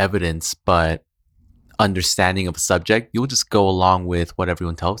just evidence, but understanding of a subject, you'll just go along with what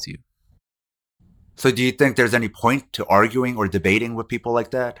everyone tells you. So do you think there's any point to arguing or debating with people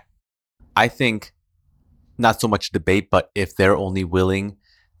like that? I think not so much debate, but if they're only willing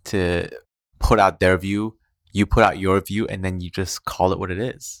to put out their view, you put out your view, and then you just call it what it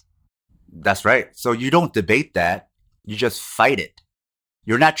is. That's right. So you don't debate that. You just fight it.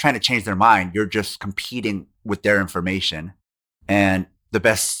 You're not trying to change their mind. You're just competing with their information. And the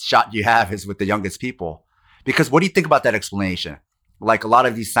best shot you have is with the youngest people. Because what do you think about that explanation? Like a lot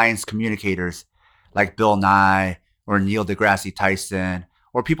of these science communicators, like Bill Nye or Neil deGrasse Tyson,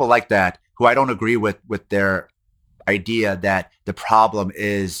 or people like that, who I don't agree with their idea that the problem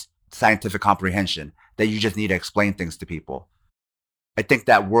is scientific comprehension, that you just need to explain things to people. I think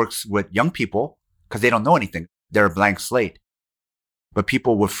that works with young people because they don't know anything. They're a blank slate. But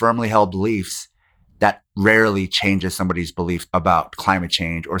people with firmly held beliefs, that rarely changes somebody's belief about climate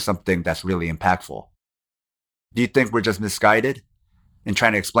change or something that's really impactful. Do you think we're just misguided in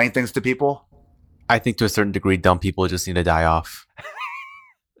trying to explain things to people? I think to a certain degree, dumb people just need to die off.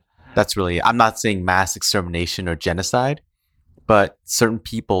 That's really, I'm not saying mass extermination or genocide, but certain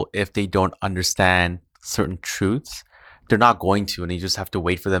people, if they don't understand certain truths, they're not going to, and you just have to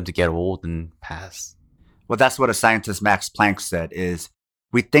wait for them to get old and pass. Well, that's what a scientist, Max Planck, said, is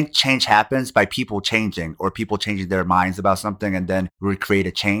we think change happens by people changing or people changing their minds about something and then we create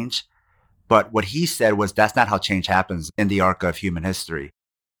a change. But what he said was that's not how change happens in the arc of human history.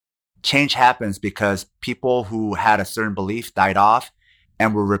 Change happens because people who had a certain belief died off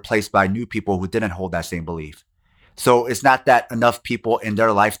and were replaced by new people who didn't hold that same belief. So it's not that enough people in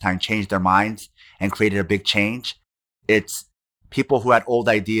their lifetime changed their minds and created a big change. It's people who had old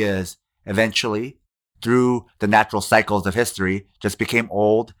ideas eventually through the natural cycles of history, just became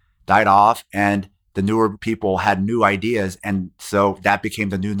old, died off, and the newer people had new ideas. And so that became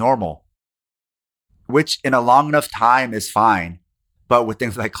the new normal, which in a long enough time is fine. But with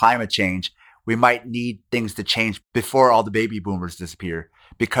things like climate change, we might need things to change before all the baby boomers disappear.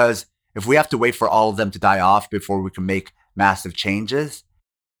 Because if we have to wait for all of them to die off before we can make massive changes,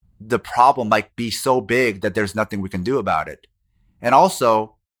 the problem might be so big that there's nothing we can do about it. And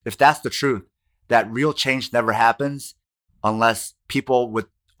also, if that's the truth, that real change never happens unless people with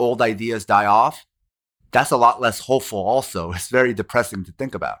old ideas die off, that's a lot less hopeful also. It's very depressing to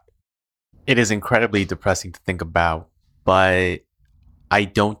think about. It is incredibly depressing to think about, but I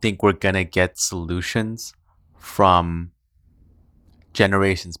don't think we're going to get solutions from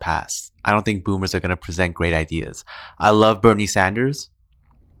generations past. I don't think boomers are going to present great ideas. I love Bernie Sanders.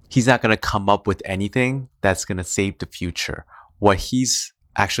 He's not going to come up with anything that's going to save the future. What he's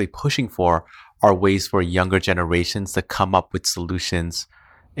actually pushing for are ways for younger generations to come up with solutions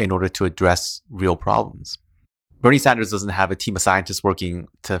in order to address real problems. Bernie Sanders doesn't have a team of scientists working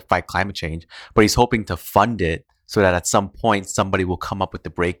to fight climate change, but he's hoping to fund it so that at some point somebody will come up with the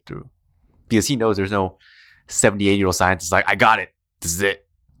breakthrough. Because he knows there's no 78-year-old scientist like, I got it. This is it.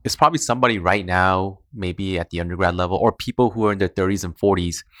 It's probably somebody right now, maybe at the undergrad level, or people who are in their 30s and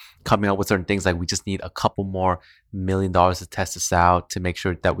 40s coming up with certain things like we just need a couple more $1 million to test this out to make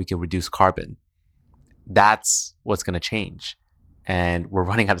sure that we can reduce carbon. That's what's going to change. And we're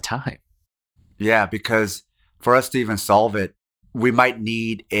running out of time. Yeah, because for us to even solve it, we might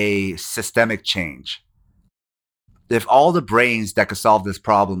need a systemic change. If all the brains that could solve this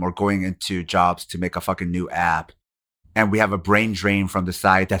problem are going into jobs to make a fucking new app, and we have a brain drain from the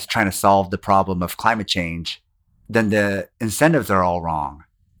side that's trying to solve the problem of climate change, then the incentives are all wrong.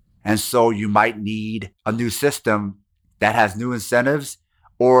 And so you might need a new system that has new incentives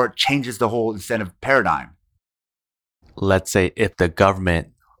or changes the whole incentive paradigm. Let's say if the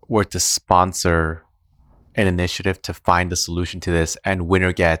government were to sponsor an initiative to find a solution to this and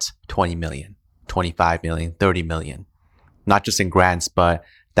winner gets 20 million, 25 million, 30 million, not just in grants, but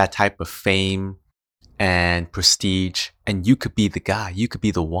that type of fame and prestige, and you could be the guy, you could be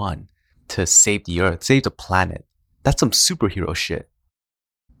the one to save the earth, save the planet. That's some superhero shit.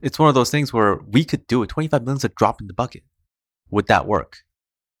 It's one of those things where we could do it. 25 million is a drop in the bucket. Would that work?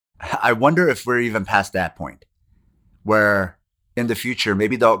 I wonder if we're even past that point where in the future,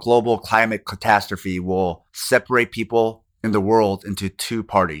 maybe the global climate catastrophe will separate people in the world into two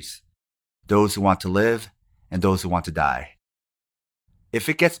parties, those who want to live and those who want to die. If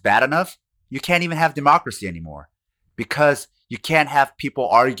it gets bad enough, you can't even have democracy anymore because you can't have people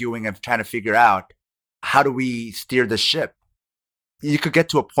arguing and trying to figure out how do we steer the ship. You could get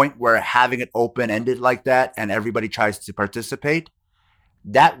to a point where having it open-ended like that and everybody tries to participate,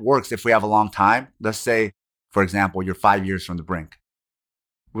 that works if we have a long time. Let's say, for example, you're 5 years from the brink.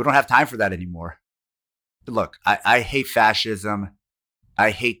 We don't have time for that anymore. Look, I hate fascism.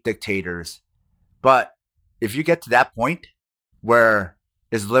 I hate dictators. But if you get to that point where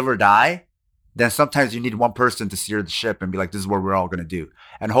it's live or die, then sometimes you need one person to steer the ship and be like, this is what we're all going to do.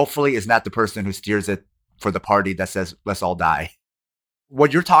 And hopefully it's not the person who steers it for the party that says, let's all die.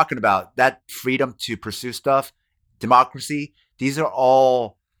 What you're talking about, that freedom to pursue stuff, democracy, these are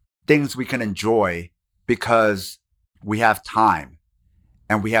all things we can enjoy because we have time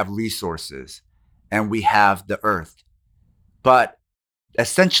and we have resources and we have the earth. But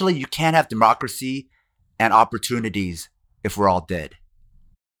essentially, you can't have democracy and opportunities if we're all dead.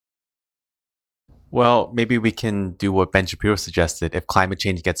 Well, maybe we can do what Ben Shapiro suggested. If climate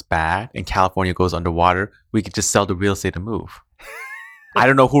change gets bad and California goes underwater, we could just sell the real estate and move. I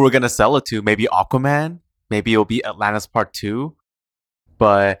don't know who we're going to sell it to. Maybe Aquaman. Maybe it'll be Atlantis Part 2.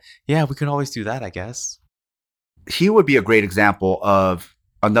 But yeah, we can always do that, I guess. He would be a great example of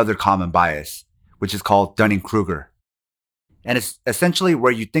another common bias, which is called Dunning-Kruger. And it's essentially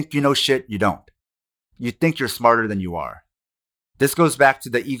where you think you know shit, you don't. You think you're smarter than you are. This goes back to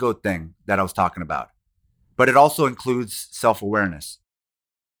the ego thing that I was talking about. But it also includes self-awareness.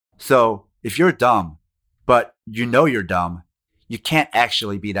 So if you're dumb, but you know you're dumb, you can't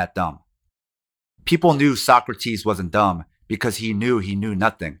actually be that dumb. People knew Socrates wasn't dumb because he knew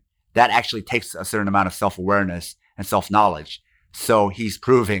nothing. That actually takes a certain amount of self-awareness and self-knowledge. So he's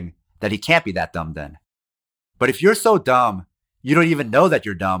proving that he can't be that dumb then. But if you're so dumb, you don't even know that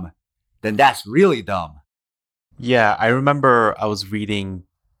you're dumb, then that's really dumb. Yeah, I remember I was reading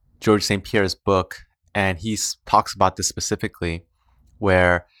George St. Pierre's book, and he talks about this specifically,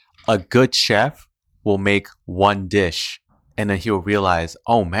 where a good chef will make one dish, and then he'll realize,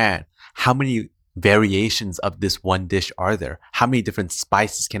 oh man, how many variations of this one dish are there? How many different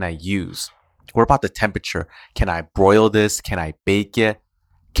spices can I use? What about the temperature? Can I broil this? Can I bake it?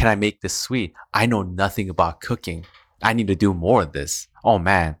 Can I make this sweet? I know nothing about cooking. I need to do more of this. Oh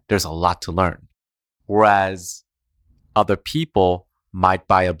man, there's a lot to learn. Whereas other people might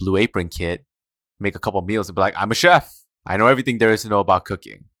buy a Blue Apron kit, make a couple meals, and be like, I'm a chef. I know everything there is to know about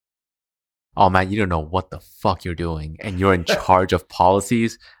cooking. Oh man, you don't know what the fuck you're doing, and you're in charge of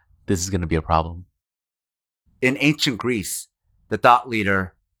policies. This is going to be a problem. In ancient Greece, the thought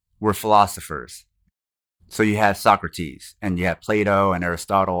leader were philosophers. So you had Socrates, and you had Plato and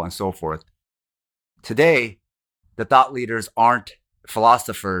Aristotle and so forth. Today, the thought leaders aren't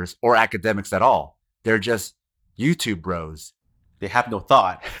philosophers or academics at all. They're just YouTube bros. They have no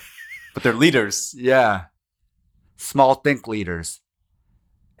thought, but they're leaders. Yeah. Small think leaders.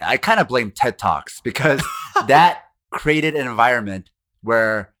 I kind of blame TED Talks because that created an environment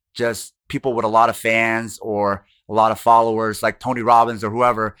where just people with a lot of fans or a lot of followers like Tony Robbins or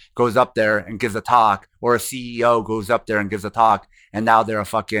whoever goes up there and gives a talk, or a CEO goes up there and gives a talk, and now they're a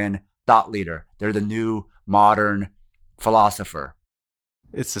fucking thought leader. They're the new modern philosopher.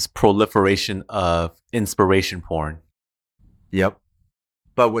 It's this proliferation of inspiration porn. Yep.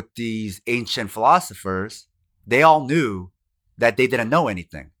 But with these ancient philosophers, they all knew that they didn't know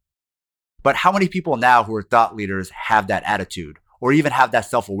anything. But how many people now who are thought leaders have that attitude or even have that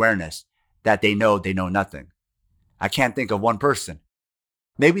self-awareness that they know nothing? I can't think of one person.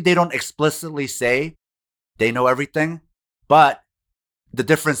 Maybe they don't explicitly say they know everything, but the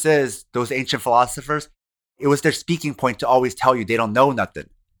difference is those ancient philosophers, it was their speaking point to always tell you they don't know nothing.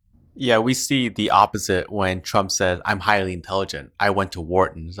 Yeah, we see the opposite when Trump says, I'm highly intelligent. I went to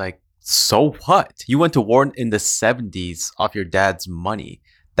Wharton. It's like, so what? You went to Wharton in the 70s off your dad's money.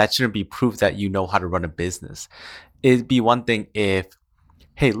 That shouldn't be proof that you know how to run a business. It'd be one thing if,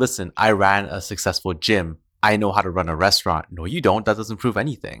 hey, listen, I ran a successful gym. I know how to run a restaurant. No, you don't. That doesn't prove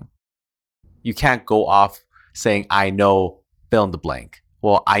anything. You can't go off saying, I know fill in the blank.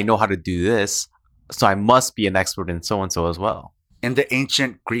 Well, I know how to do this, so I must be an expert in so-and-so as well. In the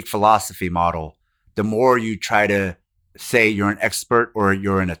ancient Greek philosophy model, the more you try to say you're an expert or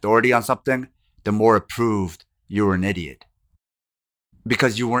you're an authority on something, the more it proved you were an idiot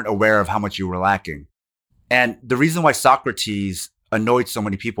because you weren't aware of how much you were lacking. And the reason why Socrates annoyed so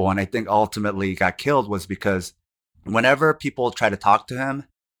many people and I think ultimately got killed was because whenever people tried to talk to him,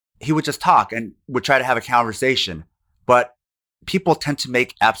 he would just talk and would try to have a conversation. But people tend to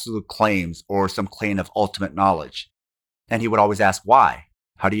make absolute claims or some claim of ultimate knowledge. And he would always ask, why?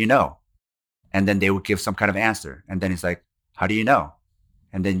 How do you know? And then they would give some kind of answer. And then he's like, how do you know?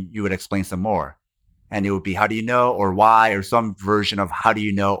 And then you would explain some more. And it would be, how do you know? Or why? Or some version of how do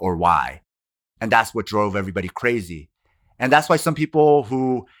you know? Or why? And that's what drove everybody crazy. And that's why some people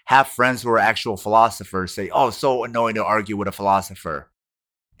who have friends who are actual philosophers say, oh, it's so annoying to argue with a philosopher.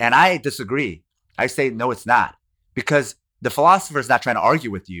 And I disagree. I say, no, it's not. Because the philosopher is not trying to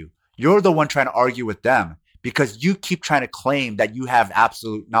argue with you. You're the one trying to argue with them because you keep trying to claim that you have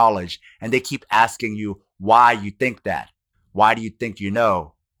absolute knowledge. And they keep asking you why you think that. Why do you think you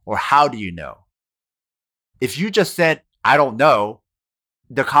know? Or how do you know? If you just said, I don't know,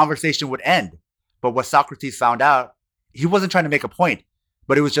 the conversation would end. But what Socrates found out, he wasn't trying to make a point,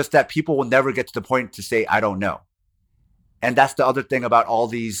 but it was just that people will never get to the point to say, I don't know. And that's the other thing about all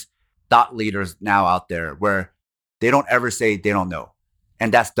these thought leaders now out there, where they don't ever say they don't know.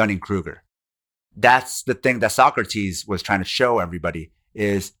 And that's Dunning-Kruger. That's the thing that Socrates was trying to show everybody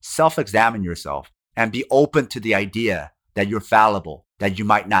is self-examine yourself and be open to the idea that you're fallible, that you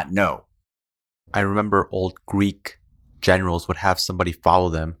might not know. I remember old Greek generals would have somebody follow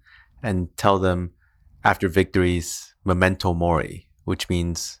them and tell them after victories, memento mori, which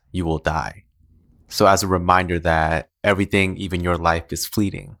means you will die. So as a reminder that everything, even your life, is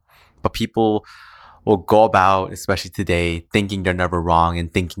fleeting. But people will go about, especially today, thinking they're never wrong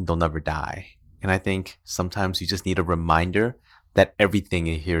and thinking they'll never die. And I think sometimes you just need a reminder that everything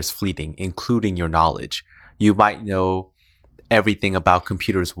here is fleeting, including your knowledge. You might know everything about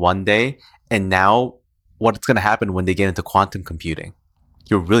computers one day, and now what's going to happen when they get into quantum computing?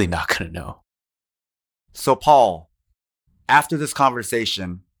 You're really not going to know. So, Paul, after this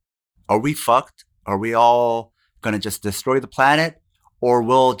conversation, are we fucked? Are we all going to just destroy the planet? Or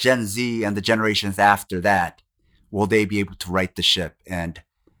will Gen Z and the generations after that, will they be able to right the ship and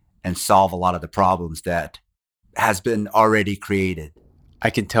solve a lot of the problems that has been already created? I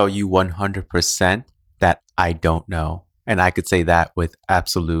can tell you 100% that I don't know. And I could say that with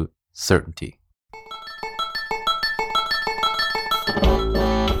absolute certainty.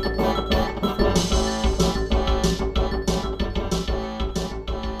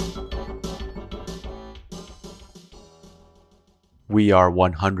 We are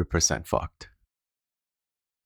 100% fucked.